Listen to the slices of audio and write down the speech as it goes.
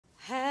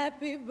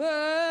Happy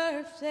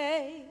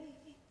birthday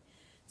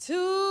to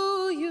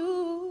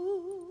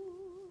you.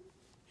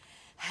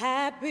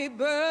 Happy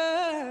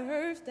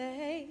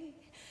birthday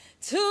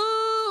to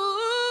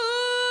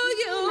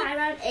you. My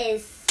mom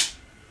is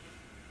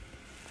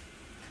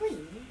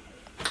clean.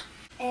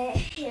 And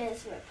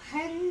here's my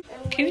pen.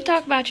 Can we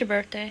talk about your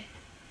birthday?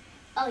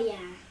 Oh, yeah.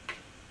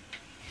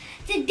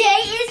 Today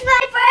is my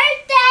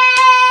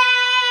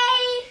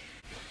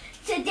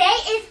birthday! Today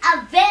is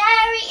a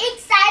very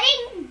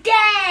exciting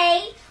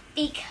day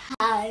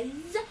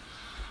because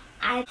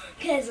I'm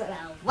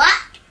gonna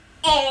walk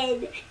and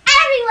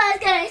everyone's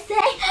gonna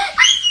say,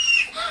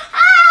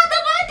 "Oh, the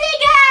birthday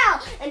girl!"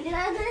 And then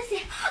I'm gonna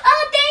say,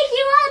 "Oh, thank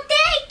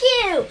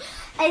you!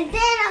 And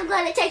then I'm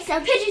gonna take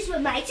some pictures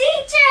with my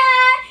teacher.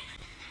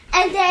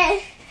 And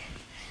then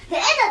the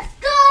end of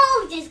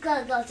school, we're just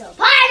gonna go to a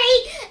party.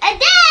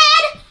 And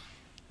then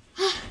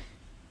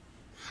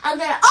I'm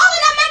gonna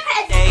open up my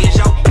present. Today is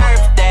your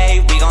birthday,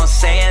 we gon'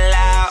 say it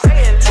loud.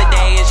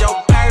 Today is your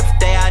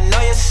birthday, I know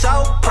you're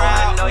so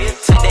proud.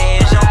 Today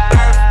is your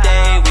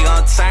birthday, we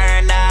gon'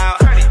 turn out.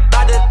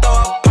 About to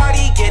throw a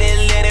party, get it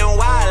lit and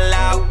wild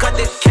out. Cut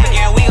the cake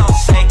and we gon'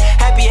 say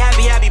happy,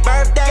 happy, happy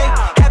birthday.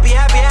 Happy,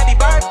 happy, happy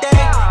birthday.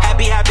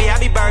 Happy, happy,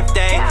 happy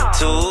birthday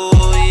to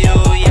you,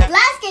 yeah.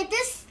 Let's get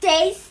this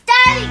day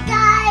started,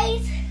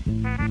 guys.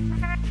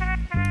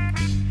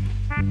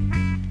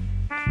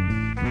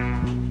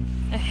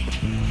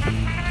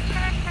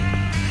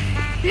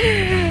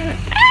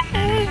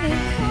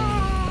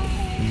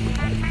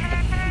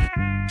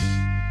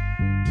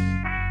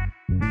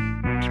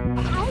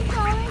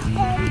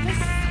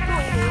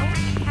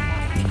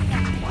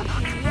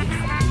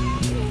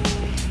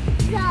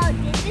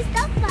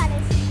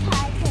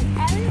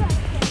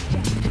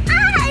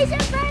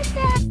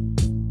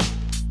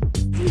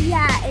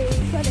 Yeah, it's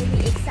gonna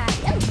be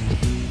exciting.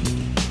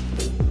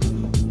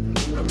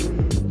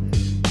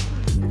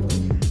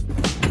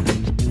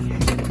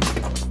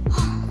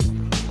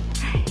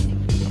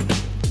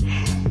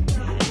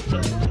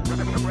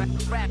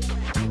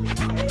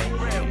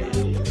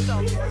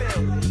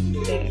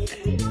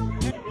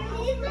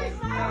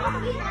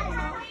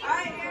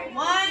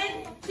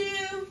 One,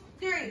 two,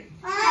 three.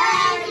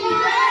 Happy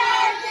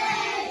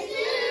birthday to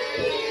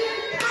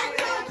you.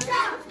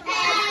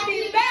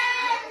 Happy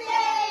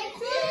birthday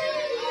to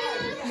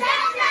you.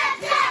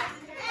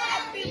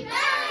 Happy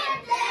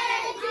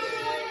birthday to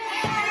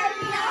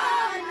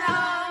Arianna.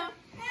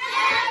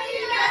 Happy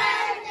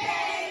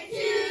birthday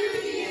to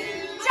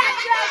you. Cha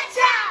cha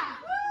cha.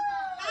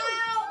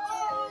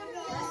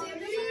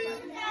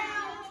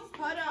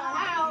 Hold on.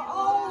 How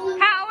old?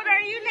 How old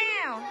are you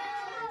now?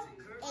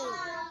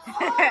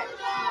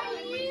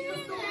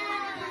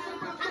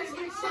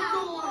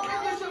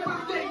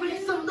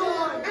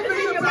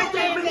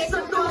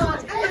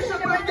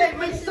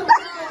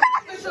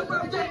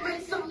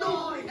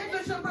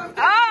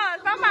 Oh,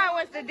 somebody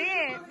wants to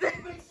dance.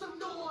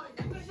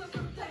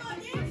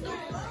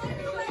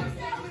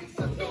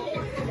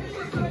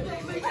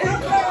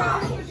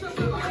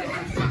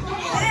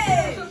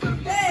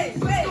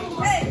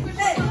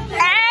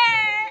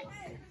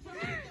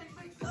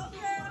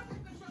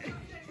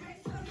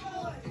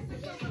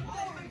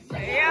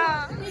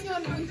 Yeah.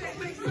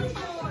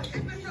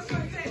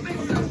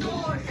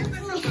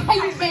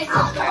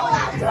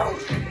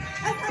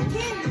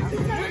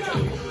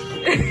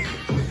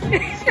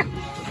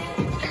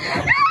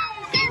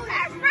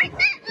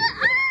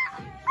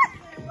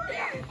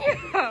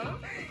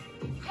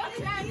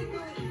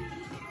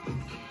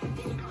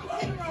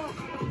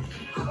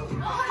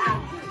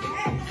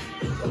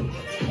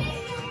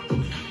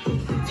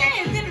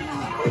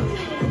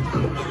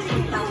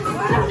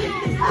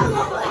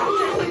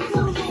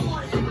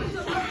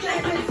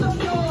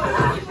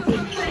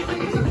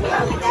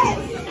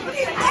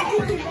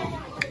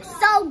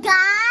 So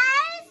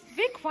guys,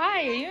 Be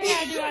quiet. You ain't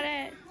gotta do all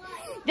that.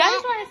 I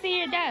just want to see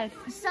your desk.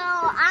 so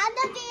I'm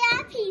the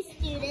VIP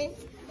student,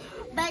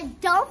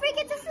 but don't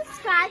forget to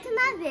subscribe to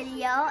my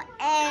video.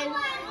 And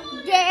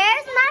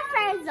there's my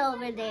friends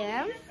over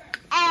there.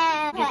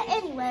 And but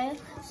anyway,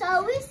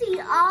 so we see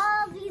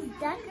all these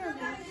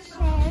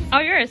decorations. Oh,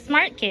 you're a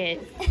smart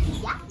kid.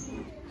 Yeah.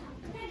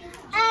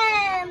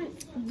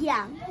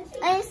 Yeah.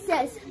 And it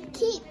says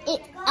keep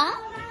it up.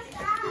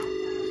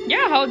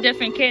 You're a whole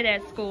different kid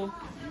at school.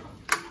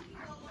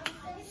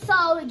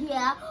 So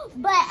yeah,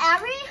 but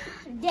every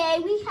day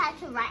we had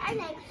to write our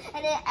name,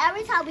 and then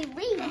every time we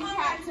leave, we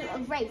had to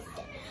erase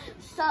it.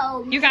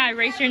 So You gotta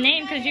erase your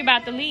name because you're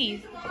about to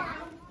leave.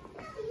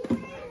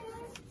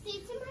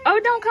 Oh,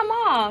 don't come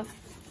off.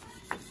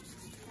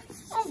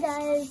 Hey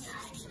guys,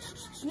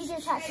 we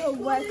just had to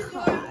work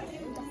hard.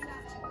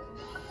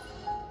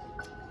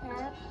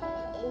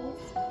 Happy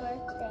 8th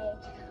birthday,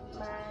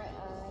 my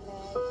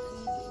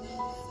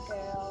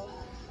girl.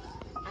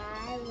 I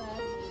love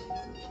you.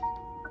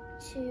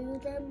 To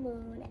the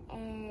moon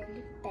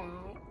and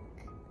back.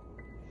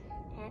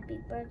 Happy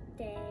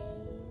birthday.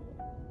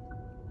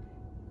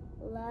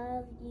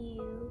 Love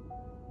you.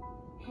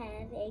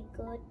 Have a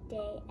good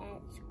day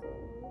at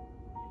school.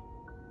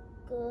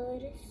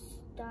 Good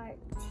start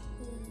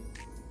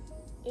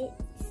tea.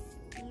 It's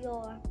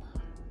your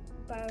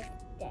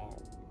birthday.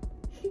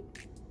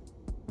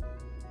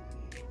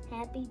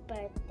 Happy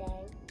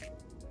birthday.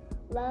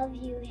 Love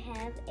you.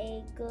 Have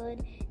a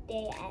good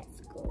day at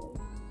school.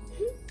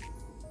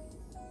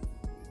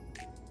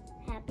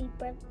 Happy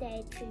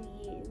birthday to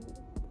you.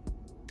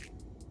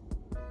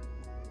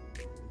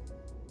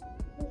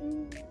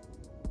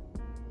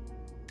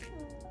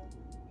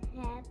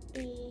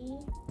 Happy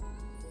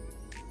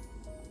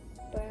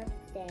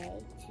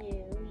birthday to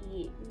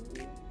you.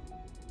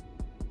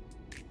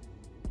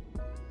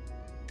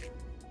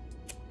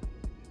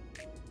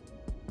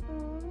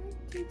 Oh,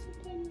 did you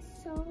get me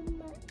so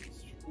much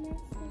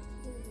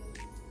messages?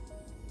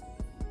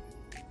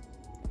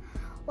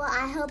 Well,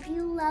 I hope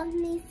you love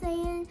me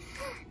saying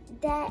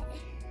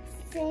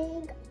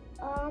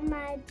all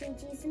my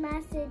Gigi's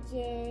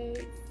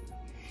messages.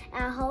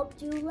 I hope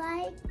you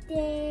liked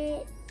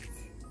it.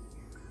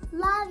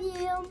 Love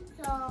you.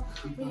 So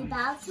we're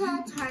about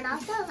to turn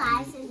off the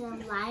lights and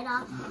then light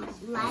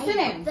the light,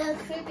 and then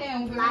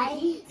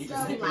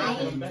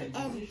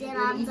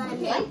I'm gonna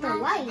make the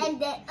light, and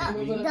then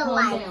the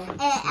light,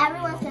 and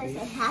everyone's gonna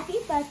say happy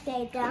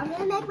birthday. Then I'm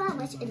gonna make my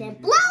wish and then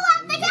blow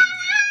up the candles,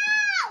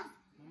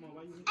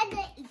 and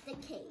then eat the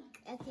cake.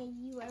 Okay,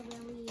 you are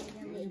really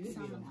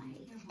somebody.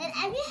 And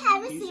if you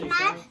haven't seen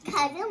my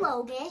cousin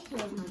Logan,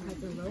 here's my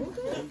cousin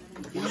Logan.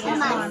 And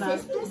my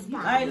sister Scott. All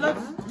right,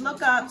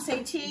 look up.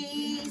 Say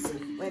cheese.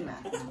 Wait a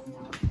minute.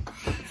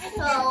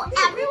 So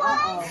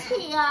everyone's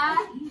here.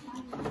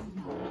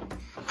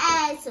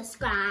 And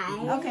subscribe.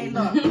 Okay,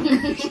 look.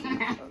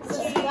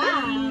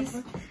 Subscribe.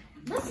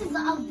 This is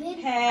a big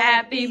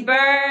Happy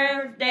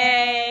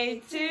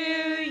birthday to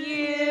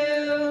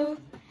you.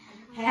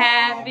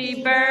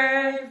 Happy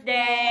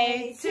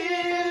birthday to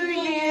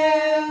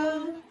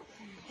you.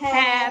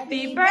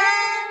 Happy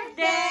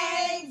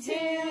birthday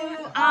to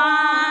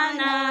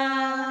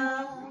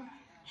Anna.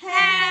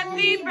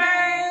 Happy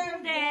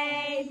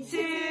birthday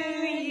to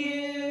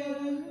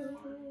you.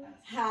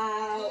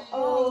 How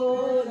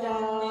old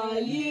are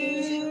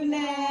you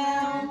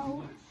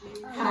now?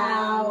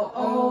 How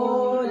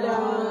old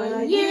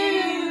are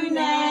you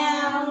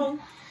now?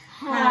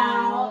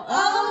 How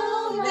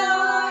old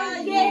are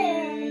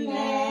you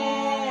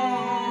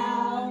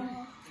now?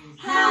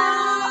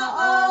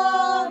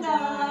 How old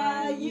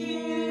are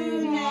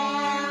you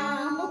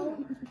now?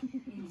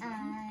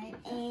 I'm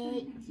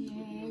 8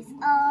 years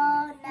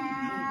old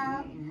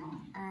now.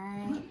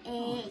 I'm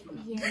 8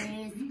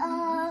 years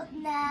old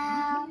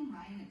now.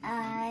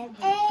 I'm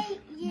 8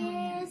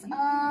 years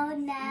old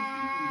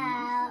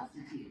now.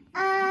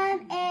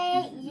 I'm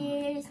 8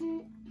 years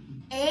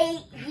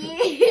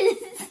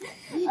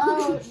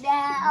old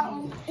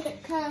now.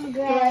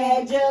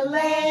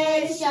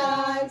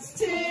 Congratulations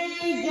to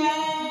you.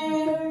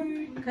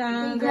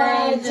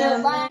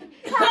 Congratulations.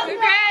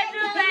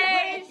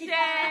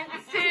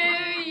 Congratulations to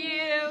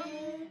you.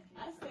 I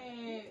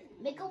said,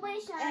 Make a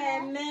wish,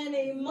 and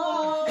many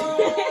more.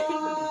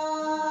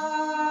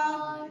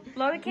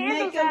 Blow the candles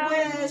Make a out.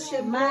 wish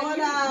and blow it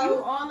out. You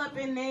all up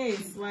in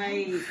this,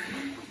 like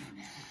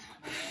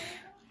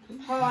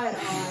hard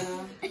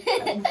on.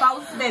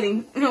 False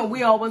betting. No,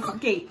 we all was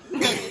cake.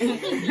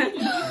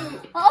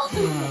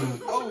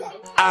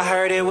 I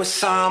heard it was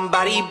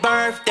somebody's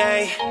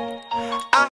birthday.